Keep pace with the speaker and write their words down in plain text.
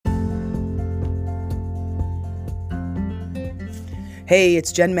Hey,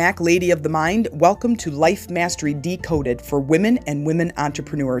 it's Jen Mack, Lady of the Mind. Welcome to Life Mastery Decoded for women and women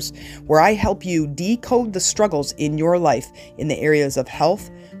entrepreneurs, where I help you decode the struggles in your life in the areas of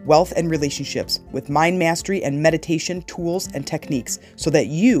health, wealth, and relationships with mind mastery and meditation tools and techniques so that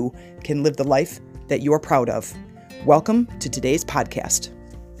you can live the life that you're proud of. Welcome to today's podcast.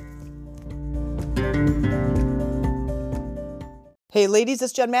 Hey ladies,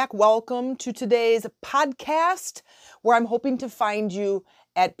 it's Jen Mack. Welcome to today's podcast where I'm hoping to find you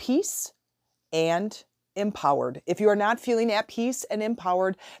at peace and empowered. If you are not feeling at peace and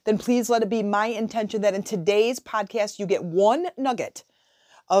empowered, then please let it be my intention that in today's podcast you get one nugget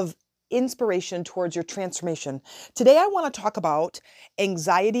of inspiration towards your transformation. Today I want to talk about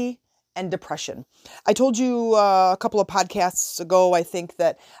anxiety and depression. I told you a couple of podcasts ago, I think,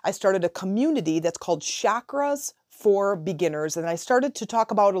 that I started a community that's called Chakras for Beginners. And I started to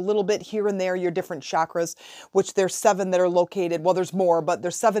talk about a little bit here and there your different chakras, which there's 7 that are located. Well, there's more, but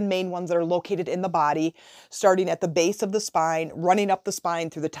there's 7 main ones that are located in the body, starting at the base of the spine, running up the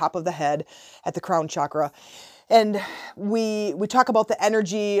spine through the top of the head at the crown chakra. And we talk about the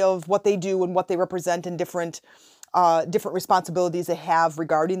energy of what they do and what they represent and different responsibilities they have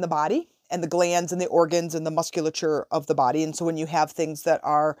regarding the body and the glands and the organs and the musculature of the body. And so when you have things that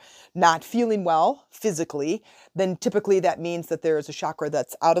are not feeling well physically, then typically that means that there is a chakra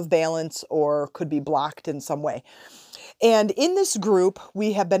that's out of balance or could be blocked in some way. And in this group,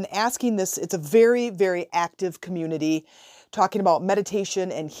 we have been asking this, it's a very, very active community, talking about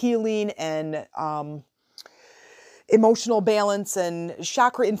meditation and healing and emotional balance and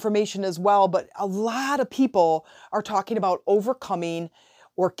chakra information as well. But a lot of people are talking about overcoming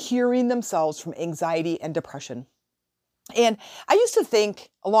or curing themselves from anxiety and depression. And I used to think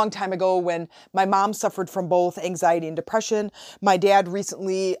a long time ago when my mom suffered from both anxiety and depression. My dad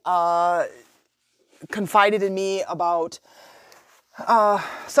recently confided in me about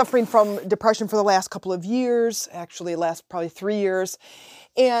suffering from depression for the last couple of years, actually last probably 3 years.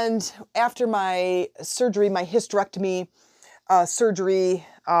 And after my surgery, my hysterectomy surgery,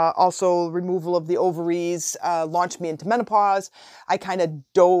 also removal of the ovaries, launched me into menopause. I kind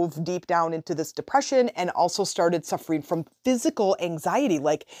of dove deep down into this depression and also started suffering from physical anxiety,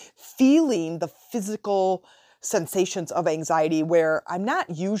 like feeling the physical sensations of anxiety where I'm not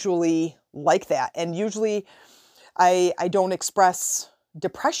usually like that. And usually I don't express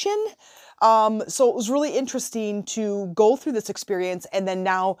depression. So it was really interesting to go through this experience and then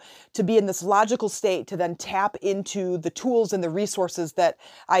now to be in this logical state to then tap into the tools and the resources that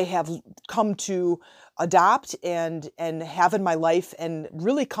I have come to adopt and have in my life and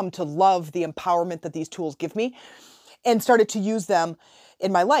really come to love the empowerment that these tools give me and started to use them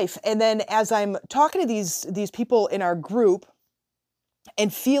in my life. And then as I'm talking to these people in our group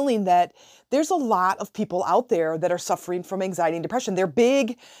and feeling that there's a lot of people out there that are suffering from anxiety and depression, they're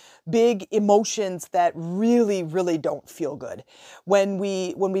big emotions that really, really don't feel good. When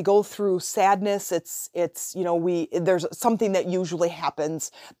we go through sadness, it's there's something that usually happens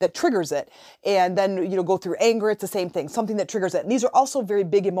that triggers it. And then, go through anger, it's the same thing, something that triggers it. And these are also very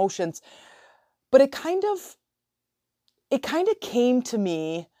big emotions. But it kind of came to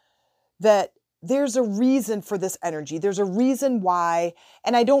me that there's a reason for this energy. There's a reason why,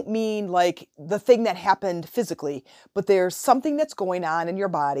 and I don't mean like the thing that happened physically, but there's something that's going on in your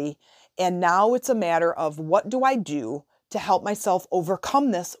body. And now it's a matter of what do I do to help myself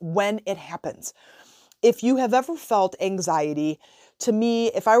overcome this when it happens? If you have ever felt anxiety, to me,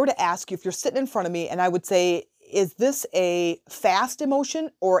 if I were to ask you, if you're sitting in front of me and I would say, is this a fast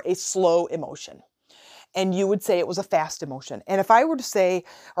emotion or a slow emotion? And you would say it was a fast emotion. And if I were to say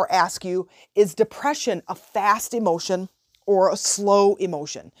or ask you, is depression a fast emotion or a slow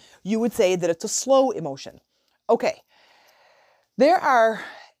emotion? You would say that it's a slow emotion. Okay. There are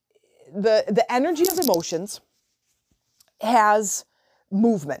the energy of emotions has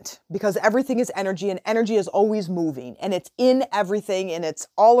movement because everything is energy and energy is always moving and it's in everything and it's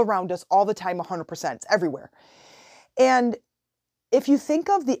all around us all the time, 100%. It's everywhere. And if you think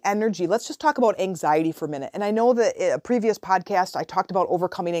of the energy, let's just talk about anxiety for a minute. And I know that in a previous podcast, I talked about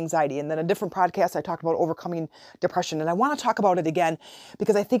overcoming anxiety. And then a different podcast, I talked about overcoming depression. And I want to talk about it again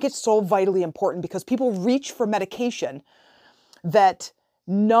because I think it's so vitally important because people reach for medication that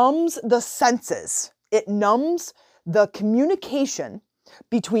numbs the senses. It numbs the communication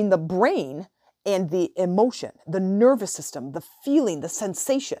between the brain and the emotion, the nervous system, the feeling, the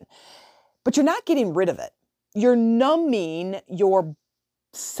sensation. But you're not getting rid of it. You're numbing your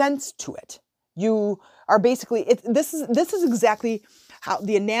sense to it. You are basically, this is exactly how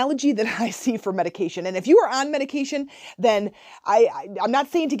the analogy that I see for medication. And if you are on medication, then I'm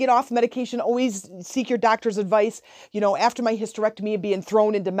not saying to get off medication. Always seek your doctor's advice. You know, after my hysterectomy and being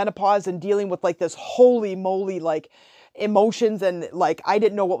thrown into menopause and dealing with like this holy moly, like emotions, and like I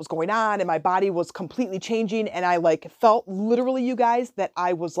didn't know what was going on, and my body was completely changing, and I like felt literally, you guys, that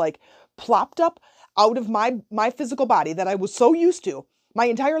I was like plopped up out of my physical body that I was so used to my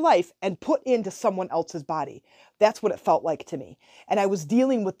entire life and put into someone else's body. That's what it felt like to me. And I was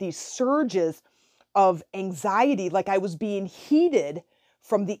dealing with these surges of anxiety, like I was being heated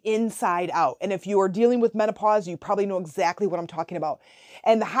from the inside out. And if you are dealing with menopause, you probably know exactly what I'm talking about.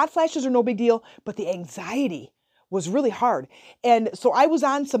 And the hot flashes are no big deal, but the anxiety was really hard. And so I was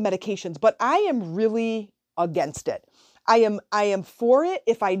on some medications, but I am really against it. I am for it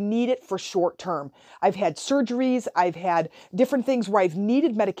if I need it for short term. I've had surgeries, I've had different things where I've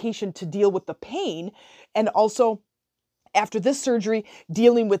needed medication to deal with the pain, and also after this surgery,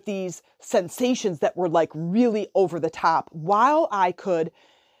 dealing with these sensations that were like really over the top while I could,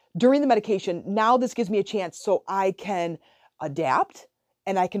 during the medication. Now this gives me a chance so I can adapt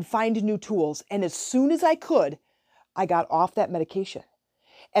and I can find new tools. And as soon as I could, I got off that medication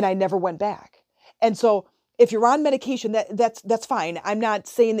and I never went back. And so if you're on medication, that's fine. I'm not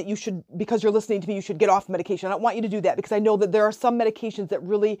saying that you should, because you're listening to me, you should get off medication. I don't want you to do that, because I know that there are some medications that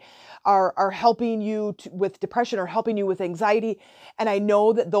really are helping you with depression or helping you with anxiety. And I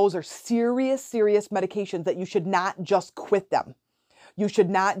know that those are serious, serious medications that you should not just quit them. You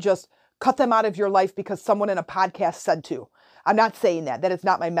should not just cut them out of your life because someone in a podcast said to. I'm not saying that. That is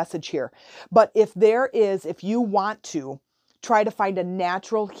not my message here. But if you want to try to find a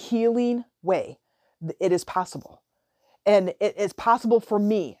natural healing way, it is possible. And it is possible for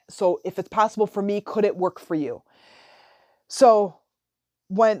me. So if it's possible for me, could it work for you? So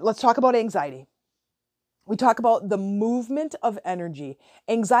let's talk about anxiety. We talk about the movement of energy.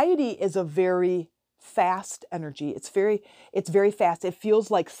 Anxiety is a very fast energy. It's very fast. It feels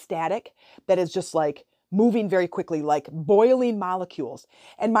like static that is just like moving very quickly, like boiling molecules.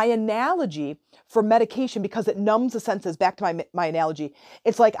 And my analogy for medication, because it numbs the senses, back to my analogy,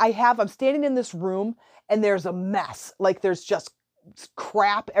 it's like I'm standing in this room and there's a mess. Like there's just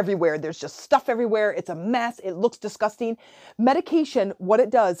crap everywhere. There's just stuff everywhere. It's a mess. It looks disgusting. Medication, what it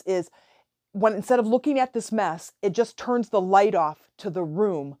does is, when instead of looking at this mess, it just turns the light off to the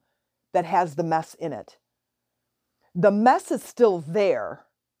room that has the mess in it. The mess is still there,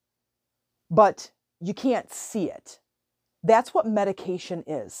 but you can't see it. That's what medication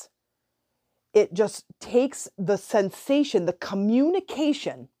is. It just takes the sensation, the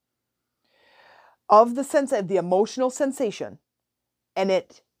communication of the emotional sensation, and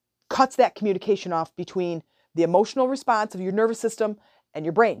it cuts that communication off between the emotional response of your nervous system and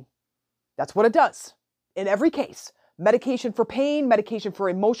your brain. That's what it does in every case. Medication for pain, medication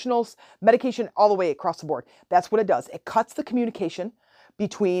for emotionals, medication all the way across the board. That's what it does. It cuts the communication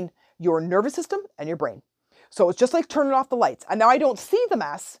between your nervous system and your brain. So it's just like turning off the lights. And now I don't see the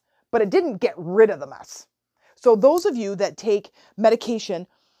mess, but it didn't get rid of the mess. So those of you that take medication,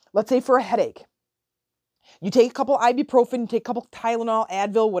 let's say for a headache, you take a couple ibuprofen, you take a couple Tylenol,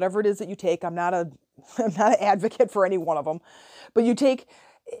 Advil, whatever it is that you take. I'm not an advocate for any one of them, but you take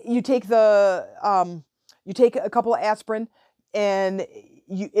a couple of aspirin, and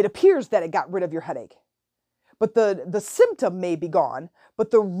it appears that it got rid of your headache. But the symptom may be gone,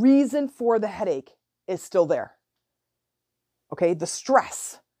 but the reason for the headache is still there. Okay, the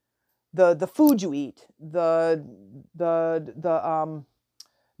stress, the food you eat, the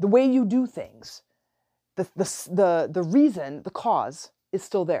way you do things, the reason, the cause is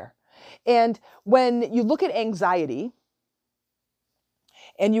still there. And when you look at anxiety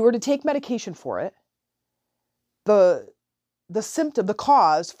and you were to take medication for it, the symptom, the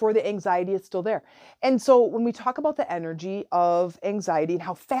cause for the anxiety is still there. And so when we talk about the energy of anxiety and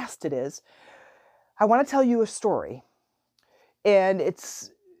how fast it is, I want to tell you a story. And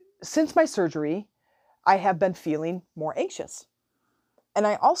it's since my surgery, I have been feeling more anxious. And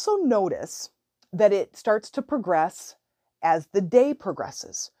I also notice that it starts to progress as the day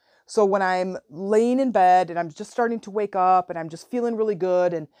progresses. So when I'm laying in bed and I'm just starting to wake up and I'm just feeling really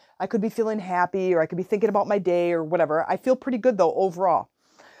good, and I could be feeling happy or I could be thinking about my day or whatever, I feel pretty good though overall.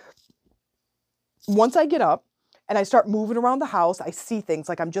 Once I get up and I start moving around the house, I see things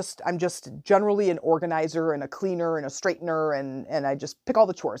like I'm just generally an organizer and a cleaner and a straightener, and I just pick all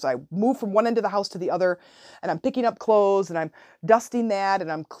the chores. I move from one end of the house to the other, and I'm picking up clothes and I'm dusting that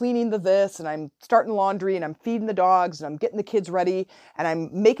and I'm cleaning this and I'm starting laundry and I'm feeding the dogs and I'm getting the kids ready and I'm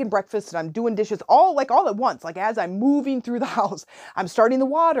making breakfast and I'm doing dishes all at once. Like as I'm moving through the house, I'm starting the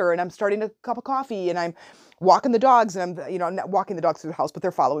water and I'm starting a cup of coffee and I'm walking the dogs, and I'm not walking the dogs through the house, but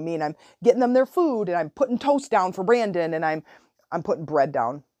they're following me, and I'm getting them their food, and I'm putting toast down for Brandon, and I'm putting bread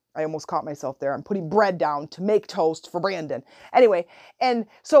down. I almost caught myself there. I'm putting bread down to make toast for Brandon. Anyway, and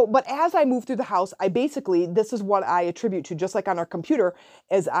so, but as I move through the house, this is what I attribute to, just like on our computer,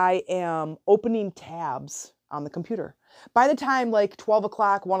 as I am opening tabs on the computer. By the time like 12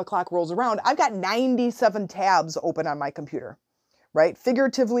 o'clock, 1 o'clock rolls around, I've got 97 tabs open on my computer, right?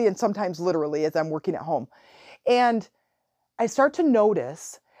 Figuratively and sometimes literally as I'm working at home. And I start to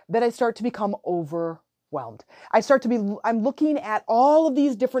notice that I start to become overwhelmed. I'm looking at all of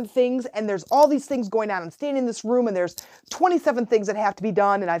these different things, and there's all these things going on. I'm standing in this room and there's 27 things that have to be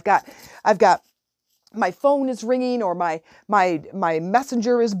done. And I've got my phone is ringing, or my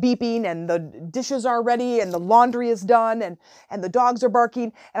messenger is beeping, and the dishes are ready, and the laundry is done, and the dogs are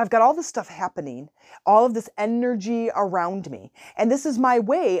barking, and I've got all this stuff happening, all of this energy around me. And this is my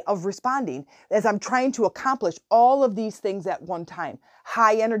way of responding as I'm trying to accomplish all of these things at one time.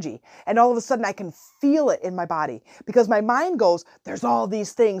 High energy. And all of a sudden I can feel it in my body, because my mind goes, there's all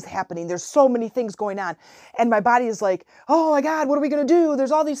these things happening. There's so many things going on. And my body is like, oh my God, what are we going to do?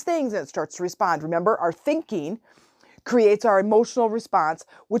 There's all these things. And it starts to respond. Remember, our thinking creates our emotional response,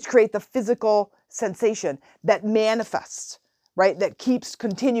 which create the physical sensation that manifests, right? That keeps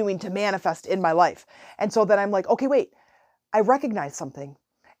continuing to manifest in my life. And so then I'm like, okay, wait, I recognize something.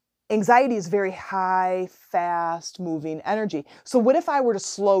 Anxiety is very high, fast moving energy. So what if I were to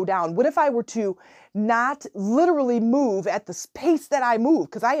slow down? What if I were to not literally move at the pace that I move?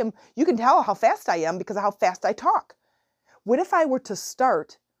 Because you can tell how fast I am because of how fast I talk. What if I were to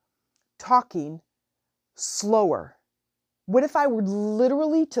start talking slower? What if I were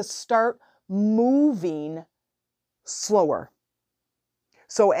literally to start moving slower?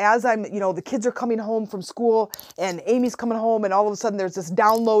 So as the kids are coming home from school, and Amy's coming home, and all of a sudden there's this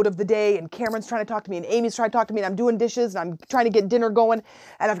download of the day, and Cameron's trying to talk to me, and Amy's trying to talk to me, and I'm doing dishes, and I'm trying to get dinner going,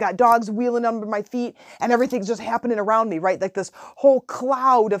 and I've got dogs wheeling under my feet, and everything's just happening around me, right? Like this whole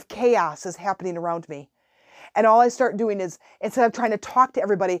cloud of chaos is happening around me. And all I start doing is, instead of trying to talk to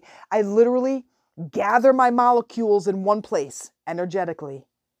everybody, I literally gather my molecules in one place energetically,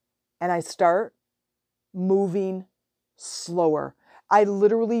 and I start moving slower. I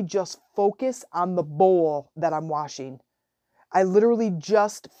literally just focus on the bowl that I'm washing. I literally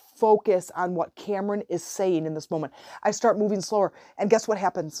just focus on what Cameron is saying in this moment. I start moving slower, and guess what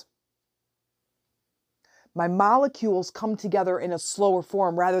happens? My molecules come together in a slower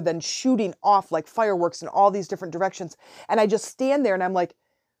form rather than shooting off like fireworks in all these different directions. And I just stand there and I'm like,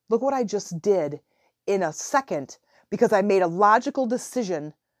 look what I just did in a second, because I made a logical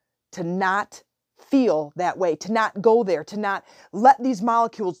decision to not feel that way, to not go there, to not let these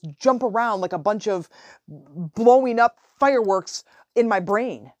molecules jump around like a bunch of blowing up fireworks in my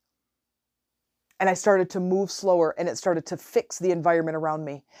brain. And I started to move slower, and it started to fix the environment around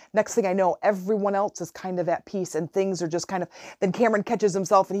me. Next thing I know, everyone else is kind of at peace, and things are just kind of, then Cameron catches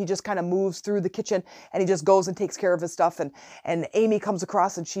himself and he just kind of moves through the kitchen, and he just goes and takes care of his stuff. And Amy comes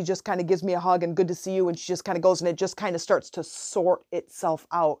across and she just kind of gives me a hug and good to see you. And she just kind of goes, and it just kind of starts to sort itself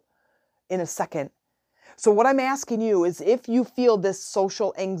out in a second. So what I'm asking you is, if you feel this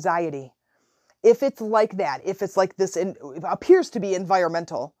social anxiety, if it's like that, if it's like this, it appears to be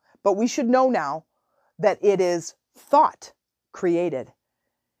environmental, but we should know now that it is thought created,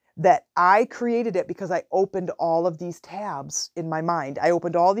 that I created it because I opened all of these tabs in my mind. I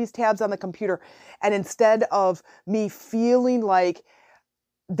opened all these tabs on the computer, and instead of me feeling like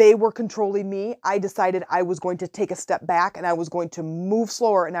they were controlling me, I decided I was going to take a step back, and I was going to move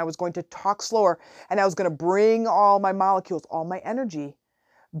slower, and I was going to talk slower, and I was going to bring all my molecules, all my energy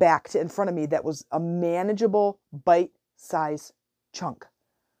back to in front of me that was a manageable bite-sized chunk.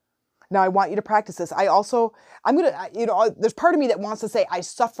 Now I want you to practice this. There's part of me that wants to say I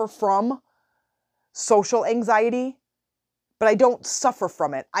suffer from social anxiety, but I don't suffer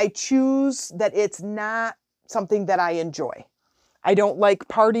from it. I choose that it's not something that I enjoy. I don't like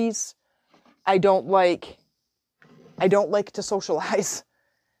parties. I don't like to socialize.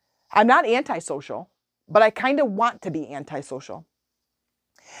 I'm not antisocial, but I kind of want to be antisocial.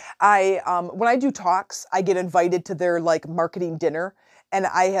 When I do talks, I get invited to their like marketing dinner, and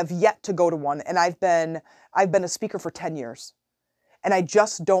I have yet to go to one. And I've been a speaker for 10 years, and I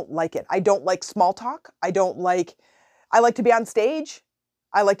just don't like it. I don't like small talk. I like to be on stage.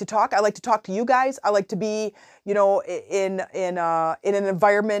 I like to talk. I like to talk to you guys. I like to be, in an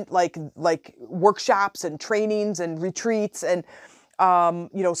environment like workshops and trainings and retreats and,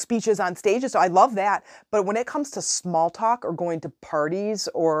 speeches on stages. So I love that. But when it comes to small talk or going to parties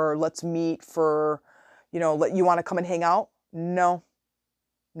or let's meet for, you want to come and hang out? No,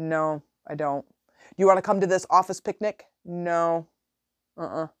 I don't. You want to come to this office picnic? No.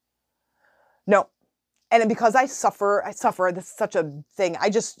 No. And because I suffer, this is such a thing.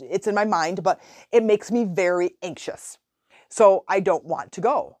 It's in my mind, but it makes me very anxious. So I don't want to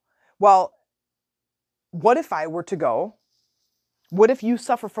go. Well, what if I were to go? What if you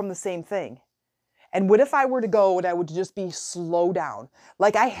suffer from the same thing? And what if I were to go and I would just be slow down?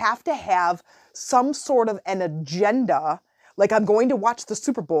 Like I have to have some sort of an agenda. Like I'm going to watch the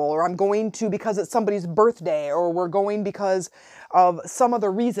Super Bowl, or I'm going to because it's somebody's birthday, or we're going because of some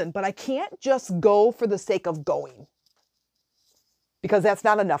other reason. But I can't just go for the sake of going, because that's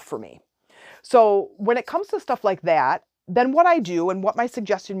not enough for me. So when it comes to stuff like that, then what I do, and what my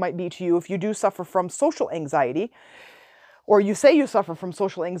suggestion might be to you if you do suffer from social anxiety, or you say you suffer from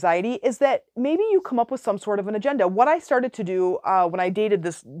social anxiety, is that maybe you come up with some sort of an agenda. What I started to do when I dated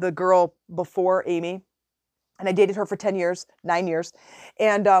the girl before, Amy, and I dated her for 9 years,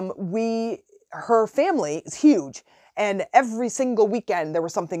 and her family is huge. And every single weekend there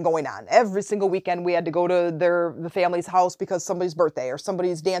was something going on. Every single weekend we had to go to the family's house because somebody's birthday or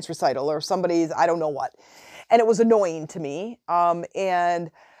somebody's dance recital or somebody's I don't know what. And it was annoying to me. And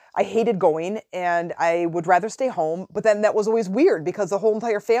I hated going, and I would rather stay home. But then that was always weird because the whole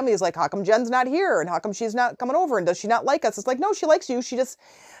entire family is like, how come Jen's not here? And how come she's not coming over? And does she not like us? It's like, no, she likes you.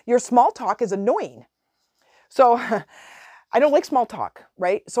 Your small talk is annoying. So I don't like small talk,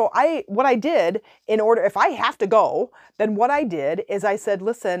 right? So what I did if I have to go, then what I did is I said,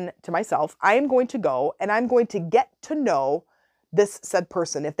 listen to myself, I am going to go and I'm going to get to know this said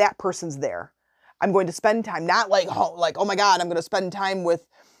person. If that person's there, I'm going to spend time, not like, oh my God, I'm going to spend time with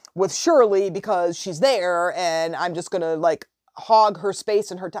Shirley because she's there and I'm just going to like hog her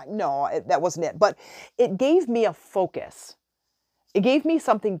space and her time. No, that wasn't it. But it gave me a focus. It gave me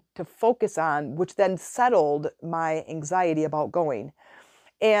something to focus on, which then settled my anxiety about going.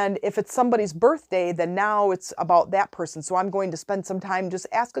 And if it's somebody's birthday, then now it's about that person. So I'm going to spend some time, just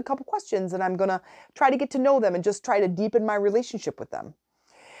ask a couple questions, and I'm going to try to get to know them and just try to deepen my relationship with them.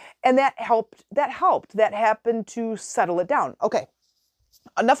 And that helped. That happened to settle it down. Okay,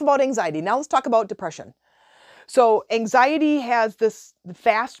 enough about anxiety. Now let's talk about depression. So anxiety has this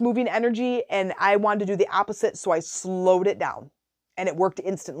fast moving energy, and I wanted to do the opposite. So I slowed it down. And it worked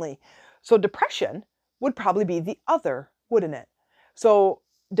instantly. So depression would probably be the other, wouldn't it? So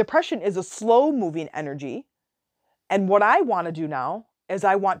depression is a slow moving energy. And what I want to do now is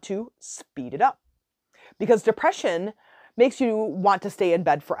I want to speed it up. Because depression makes you want to stay in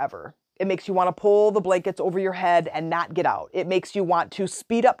bed forever. It makes you want to pull the blankets over your head and not get out. It makes you want to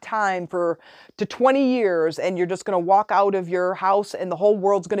speed up time to 20 years, and you're just going to walk out of your house and the whole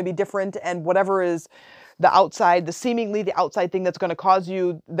world's going to be different, and whatever is seemingly the outside thing that causes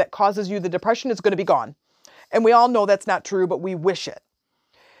you the depression is going to be gone. And we all know that's not true, but we wish it.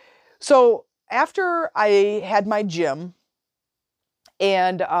 So after I had my gym,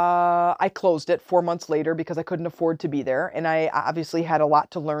 and I closed it 4 months later because I couldn't afford to be there. And I obviously had a lot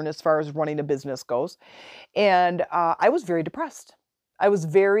to learn as far as running a business goes. And I was very depressed. I was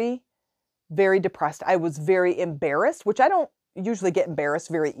very, very depressed. I was very embarrassed, which I don't usually get embarrassed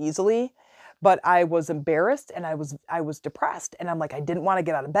very easily. But I was embarrassed and I was depressed. And I'm like, I didn't want to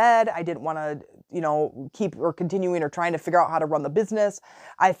get out of bed. I didn't want to, keep or continuing or trying to figure out how to run the business.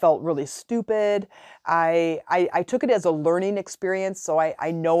 I felt really stupid. I took it as a learning experience. So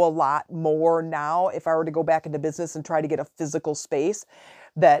I know a lot more now. If I were to go back into business and try to get a physical space,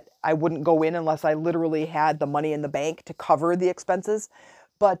 that I wouldn't go in unless I literally had the money in the bank to cover the expenses.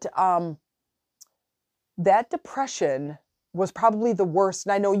 But that depression was probably the worst.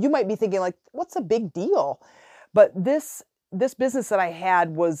 And I know you might be thinking like, what's a big deal? But this business that I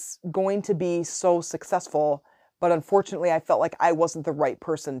had was going to be so successful. But unfortunately, I felt like I wasn't the right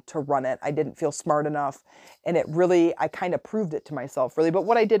person to run it. I didn't feel smart enough. And I kind of proved it to myself, really. But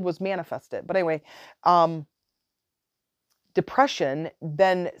what I did was manifest it. But anyway, depression,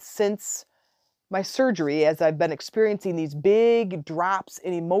 then since my surgery, as I've been experiencing these big drops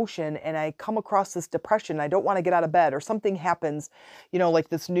in emotion, and I come across this depression, I don't want to get out of bed, or something happens, like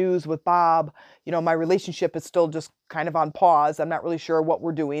this news with Bob, my relationship is still just kind of on pause. I'm not really sure what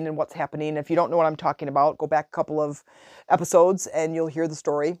we're doing and what's happening. If you don't know what I'm talking about, go back a couple of episodes and you'll hear the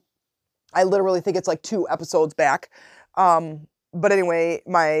story. I literally think it's like 2 episodes back. But anyway,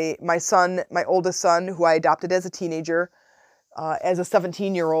 my oldest son, who I adopted as a teenager, as a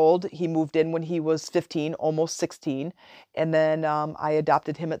 17-year-old, he moved in when he was 15, almost 16. And then I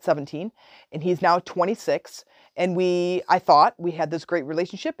adopted him at 17, and he's now 26. And I thought we had this great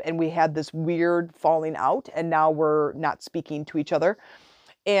relationship, and we had this weird falling out, and now we're not speaking to each other.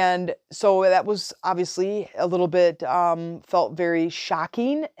 And so that was obviously a little bit, felt very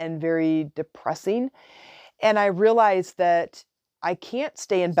shocking and very depressing. And I realized that I can't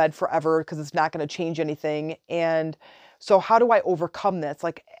stay in bed forever because it's not going to change anything. And so, how do I overcome this?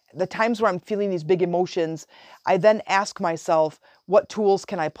 Like the times where I'm feeling these big emotions, I then ask myself, what tools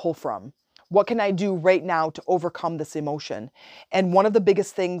can I pull from? What can I do right now to overcome this emotion? And one of the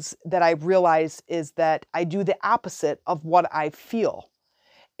biggest things that I realize is that I do the opposite of what I feel.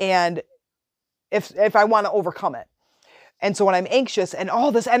 And if I want to overcome it. And so when I'm anxious and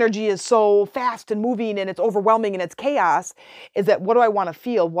all this energy is so fast and moving and it's overwhelming and it's chaos, is that what do I want to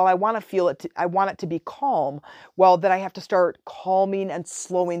feel? Well, I want to feel it. I want it to be calm. Well, then I have to start calming and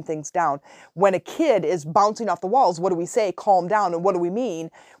slowing things down. When a kid is bouncing off the walls, what do we say? Calm down. And what do we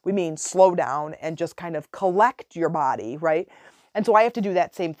mean? We mean slow down and just kind of collect your body, right? And so I have to do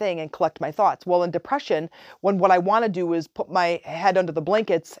that same thing and collect my thoughts. Well, in depression, when what I want to do is put my head under the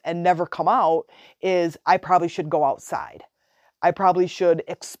blankets and never come out, is I probably should go outside. I probably should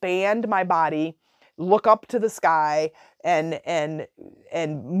expand my body, look up to the sky, and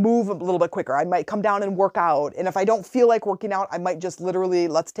move a little bit quicker. I might come down and work out. And if I don't feel like working out, I might just literally,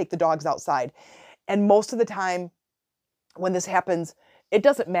 let's take the dogs outside. And most of the time when this happens, it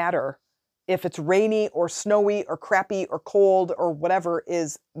doesn't matter if it's rainy or snowy or crappy or cold or whatever,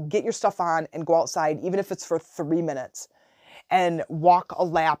 is get your stuff on and go outside, even if it's for 3 minutes, and walk a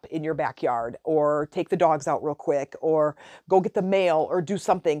lap in your backyard, or take the dogs out real quick, or go get the mail, or do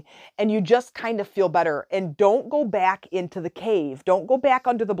something. And you just kind of feel better. And don't go back into the cave. Don't go back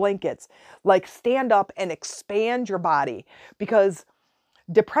under the blankets. Like, stand up and expand your body, because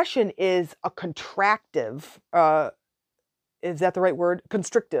depression is a contractive, is that the right word?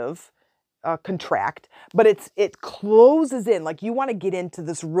 Constrictive. Contract, but it closes in. Like, you want to get into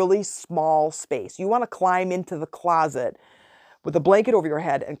this really small space. You want to climb into the closet with a blanket over your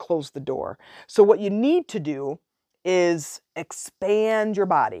head and close the door. So what you need to do is expand your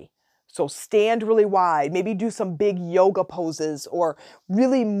body. So stand really wide, maybe do some big yoga poses, or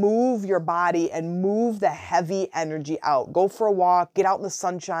really move your body and move the heavy energy out. Go for a walk, get out in the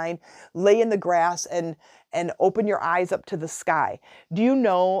sunshine, lay in the grass, and open your eyes up to the sky. Do you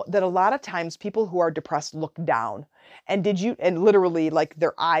know that a lot of times people who are depressed look down? And literally, like,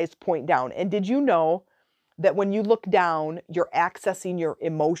 their eyes point down. And did you know that when you look down, you're accessing your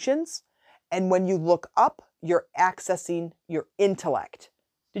emotions, and when you look up, you're accessing your intellect?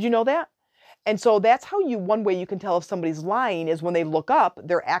 Did you know that? And so that's how one way you can tell if somebody's lying is when they look up,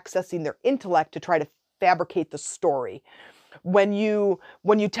 they're accessing their intellect to try to fabricate the story. When you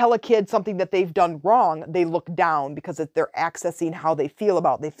tell a kid something that they've done wrong, they look down because they're accessing how they feel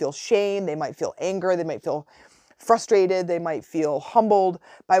about it. They feel shame, they might feel anger, they might feel frustrated, they might feel humbled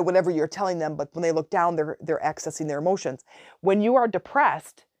by whatever you're telling them, but when they look down, they're accessing their emotions. When you are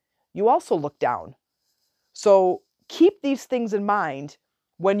depressed, you also look down. So keep these things in mind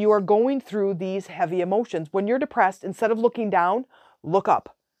when you are going through these heavy emotions. When you're depressed, instead of looking down, look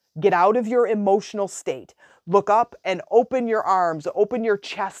up. Get out of your emotional state. Look up and open your arms, open your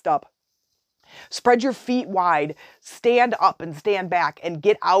chest up. Spread your feet wide, stand up and stand back, and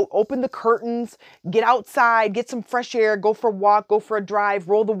get out, open the curtains, get outside, get some fresh air, go for a walk, go for a drive,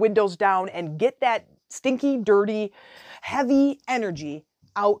 roll the windows down, and get that stinky, dirty, heavy energy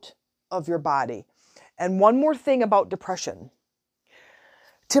out of your body. And one more thing about depression.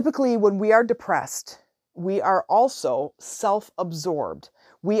 Typically, when we are depressed, we are also self-absorbed.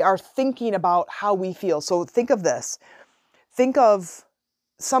 We are thinking about how we feel. So think of this. Think of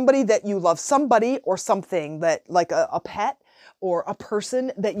somebody that you love, somebody or something that, like a pet or a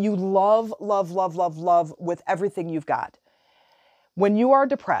person that you love, love, love, love, love with everything you've got. When you are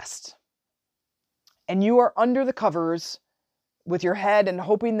depressed and you are under the covers with your head and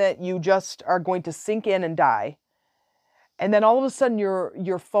hoping that you just are going to sink in and die, and then all of a sudden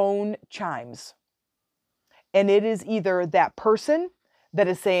your phone chimes, and it is either that person that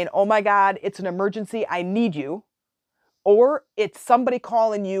is saying, oh my God, it's an emergency, I need you, or it's somebody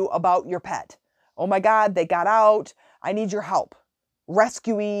calling you about your pet. Oh my God, they got out, I need your help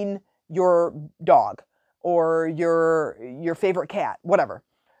rescuing your dog or your favorite cat, whatever.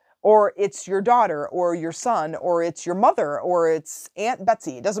 Or it's your daughter or your son, or it's your mother, or it's Aunt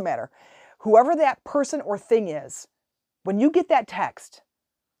Betsy, it doesn't matter. Whoever that person or thing is, when you get that text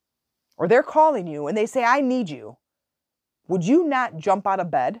or they're calling you and they say, I need you, would you not jump out of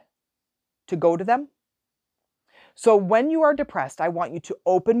bed to go to them? So when you are depressed, I want you to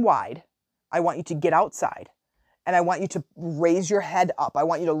open wide. I want you to get outside, and I want you to raise your head up. I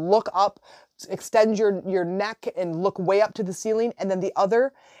want you to look up, extend your neck and look way up to the ceiling. And then the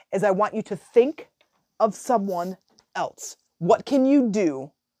other is I want you to think of someone else. What can you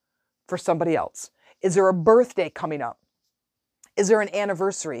do for somebody else? Is there a birthday coming up? Is there an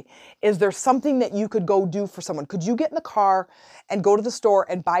anniversary? Is there something that you could go do for someone? Could you get in the car and go to the store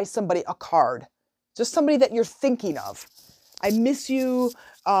and buy somebody a card? Just somebody that you're thinking of. I miss you.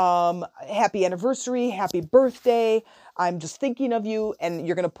 Happy anniversary. Happy birthday. I'm just thinking of you. And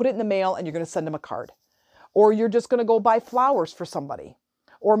you're going to put it in the mail and you're going to send them a card. Or you're just going to go buy flowers for somebody.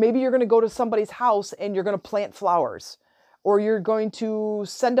 Or maybe you're going to go to somebody's house and you're going to plant flowers. Or you're going to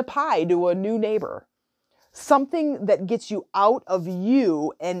send a pie to a new neighbor. Something that gets you out of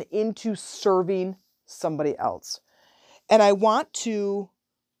you and into serving somebody else. And I want to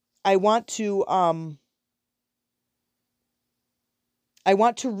read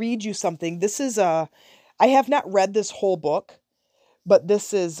you something. I have not read this whole book, but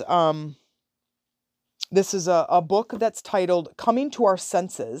this is a book that's titled Coming to Our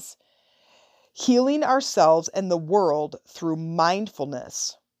Senses, Healing Ourselves and the World Through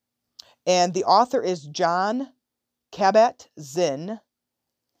Mindfulness. And the author is Jon Kabat-Zinn.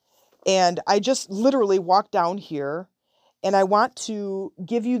 And I just literally walked down here and I want to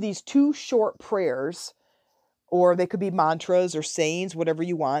give you these 2 short prayers, or they could be mantras or sayings, whatever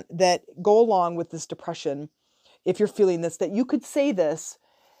you want, that go along with this depression. If you're feeling this, that you could say this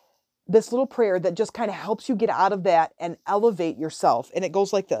little prayer that just kind of helps you get out of that and elevate yourself. And it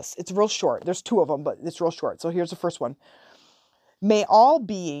goes like this. It's real short. There's 2 of them, but it's real short. So here's the first one. May all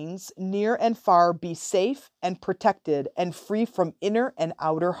beings near and far be safe and protected and free from inner and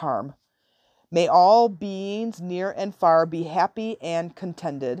outer harm. May all beings near and far be happy and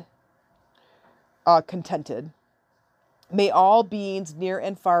contented. May all beings near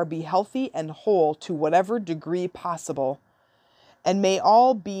and far be healthy and whole to whatever degree possible. And may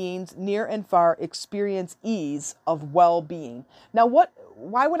all beings near and far experience ease of well-being. Now,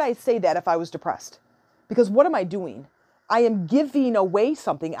 why would I say that if I was depressed? Because what am I doing? I am giving away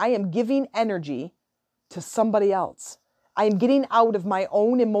something. I am giving energy to somebody else. I am getting out of my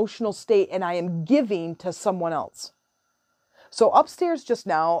own emotional state and I am giving to someone else. So upstairs just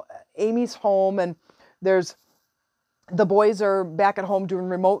now, Amy's home and the boys are back at home doing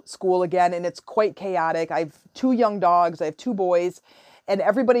remote school again, and it's quite chaotic. I have 2 young dogs. I have 2 boys, and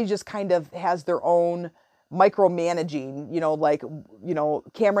everybody just kind of has their own micromanaging,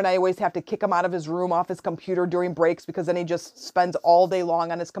 Cameron, I always have to kick him out of his room off his computer during breaks because then he just spends all day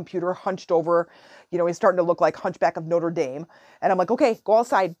long on his computer hunched over. He's starting to look like Hunchback of Notre Dame. And I'm like, okay, go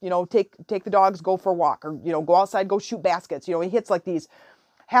outside, take the dogs, go for a walk, or, go outside, go shoot baskets. He hits like these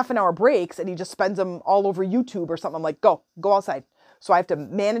half-an-hour breaks and he just spends them all over YouTube or something. I'm like, go outside. So I have to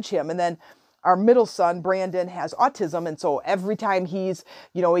manage him. And then our middle son, Brandon, has autism. And so every time he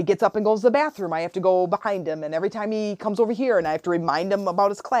gets up and goes to the bathroom, I have to go behind him. And every time he comes over here and I have to remind him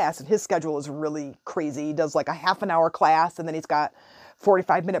about his class, and his schedule is really crazy. He does like a half-an-hour class and then he's got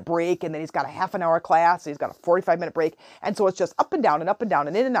 45-minute break, and then he's got a half-an-hour class, and he's got a 45-minute break. And so it's just up and down and up and down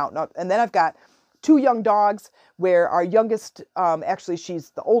and in and out. And then I've got 2 young dogs where our youngest, actually she's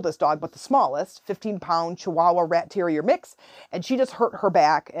the oldest dog, but the smallest, 15-pound Chihuahua Rat Terrier mix. And she just hurt her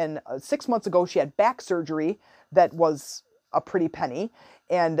back. And 6 months ago, she had back surgery that was a pretty penny.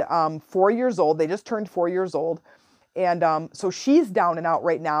 And 4 years old, they just turned 4 years old. And so she's down and out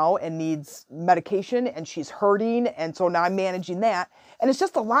right now and needs medication, and she's hurting. And so now I'm managing that. And it's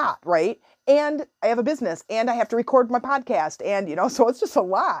just a lot, right? And I have a business and I have to record my podcast. And, so it's just a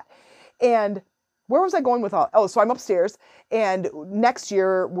lot. And where was I going with all? Oh, so I'm upstairs, and next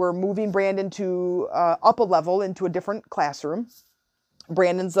year we're moving Brandon to up a level into a different classroom.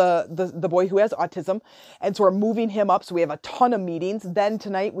 Brandon's the boy who has autism, and so we're moving him up. So we have a ton of meetings. Then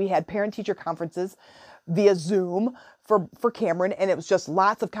tonight we had parent-teacher conferences via Zoom for Cameron, and it was just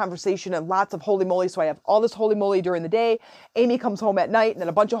lots of conversation and lots of holy moly. So I have all this holy moly during the day. Amy comes home at night, and then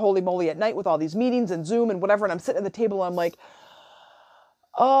a bunch of holy moly at night with all these meetings and Zoom and whatever. And I'm sitting at the table, and I'm like,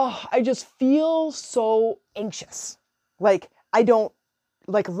 oh, I just feel so anxious. Logically,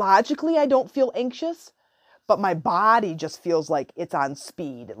 I don't feel anxious, but my body just feels like it's on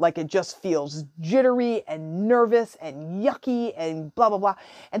speed. Like it just feels jittery and nervous and yucky and blah, blah, blah.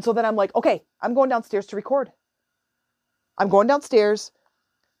 And so then I'm like, okay, I'm going downstairs to record. I'm going downstairs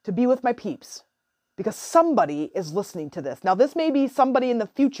to be with my peeps because somebody is listening to this. Now, this may be somebody in the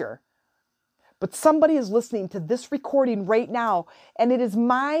future, but somebody is listening to this recording right now, and it is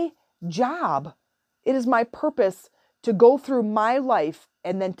my job, it is my purpose to go through my life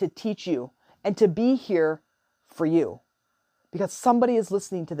and then to teach you and to be here for you. Because somebody is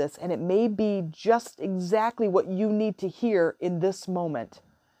listening to this, and it may be just exactly what you need to hear in this moment.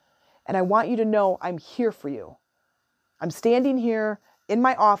 And I want you to know I'm here for you. I'm standing here in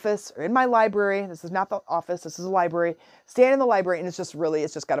my office or in my library. This is not the office. This is a library. Stand in the library, and it's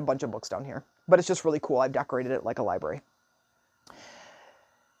just got a bunch of books down here. But it's just really cool. I've decorated it like a library.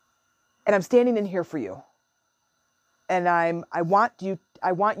 And I'm standing in here for you. And I want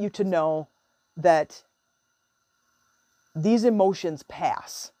you to know that these emotions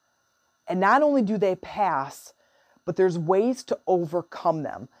pass. And not only do they pass, but there's ways to overcome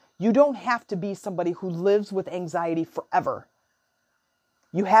them. You don't have to be somebody who lives with anxiety forever.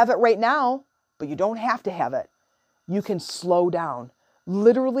 You have it right now, but you don't have to have it. You can slow down.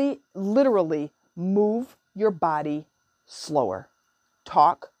 Literally move your body slower.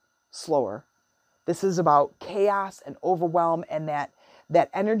 Talk slower. This is about chaos and overwhelm and that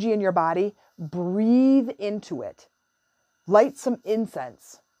energy in your body. Breathe into it. Light some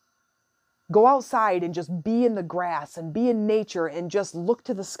incense. Go outside and just be in the grass and be in nature and just look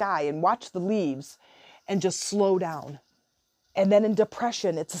to the sky and watch the leaves and just slow down. And then in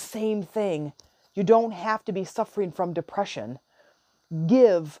depression, it's the same thing. You don't have to be suffering from depression.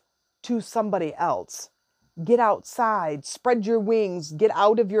 Give to somebody else. Get outside, spread your wings, get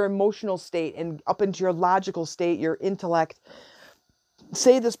out of your emotional state and up into your logical state, your intellect.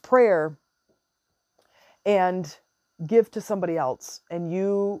 Say this prayer and give to somebody else, and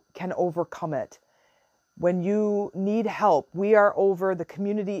you can overcome it. When you need help, the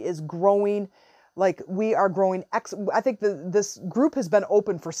community is growing. Like we are growing. I think this group has been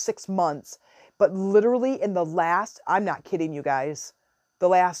open for 6 months, but literally I'm not kidding you guys, the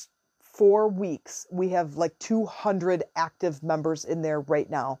last 4 weeks, we have like 200 active members in there right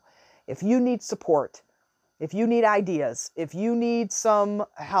now. If you need support, if you need ideas, if you need some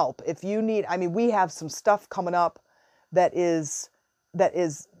help, we have some stuff coming up that is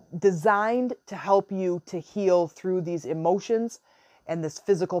designed to help you to heal through these emotions and this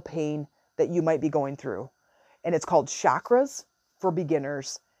physical pain that you might be going through. And it's called Chakras for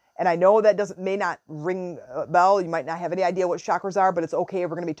Beginners. And I know that may not ring a bell. You might not have any idea what chakras are, but it's okay.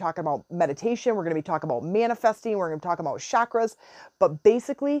 We're going to be talking about meditation. We're going to be talking about manifesting. We're going to be talking about chakras. But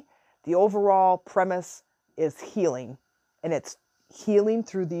basically, the overall premise is healing. And it's healing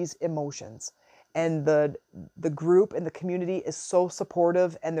through these emotions. And the group and the community is so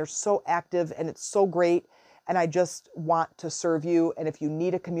supportive and they're so active and it's so great. And I just want to serve you. And if you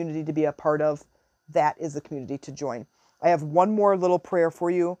need a community to be a part of, that is the community to join. I have one more little prayer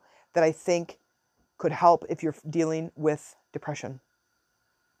for you that I think could help if you're dealing with depression.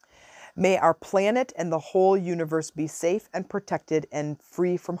 May our planet and the whole universe be safe and protected and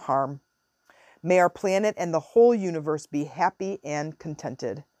free from harm. May our planet and the whole universe be happy and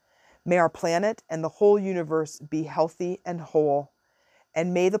contented. May our planet and the whole universe be healthy and whole.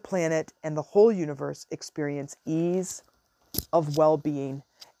 And may the planet and the whole universe experience ease of well-being.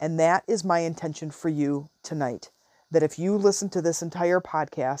 And that is my intention for you tonight. That if you listen to this entire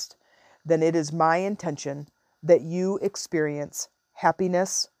podcast, then it is my intention that you experience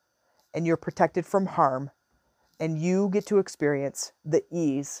happiness and you're protected from harm and you get to experience the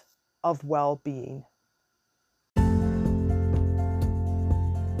ease of well-being.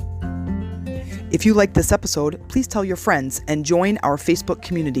 If you like this episode, please tell your friends and join our Facebook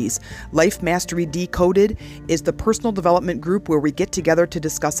communities. Life Mastery Decoded is the personal development group where we get together to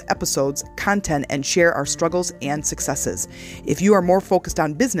discuss episodes, content, and share our struggles and successes. If you are more focused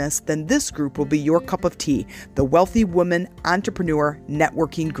on business, then this group will be your cup of tea, the Wealthy Woman Entrepreneur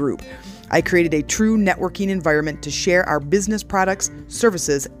Networking Group. I created a true networking environment to share our business products,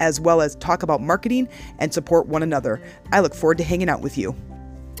 services, as well as talk about marketing and support one another. I look forward to hanging out with you.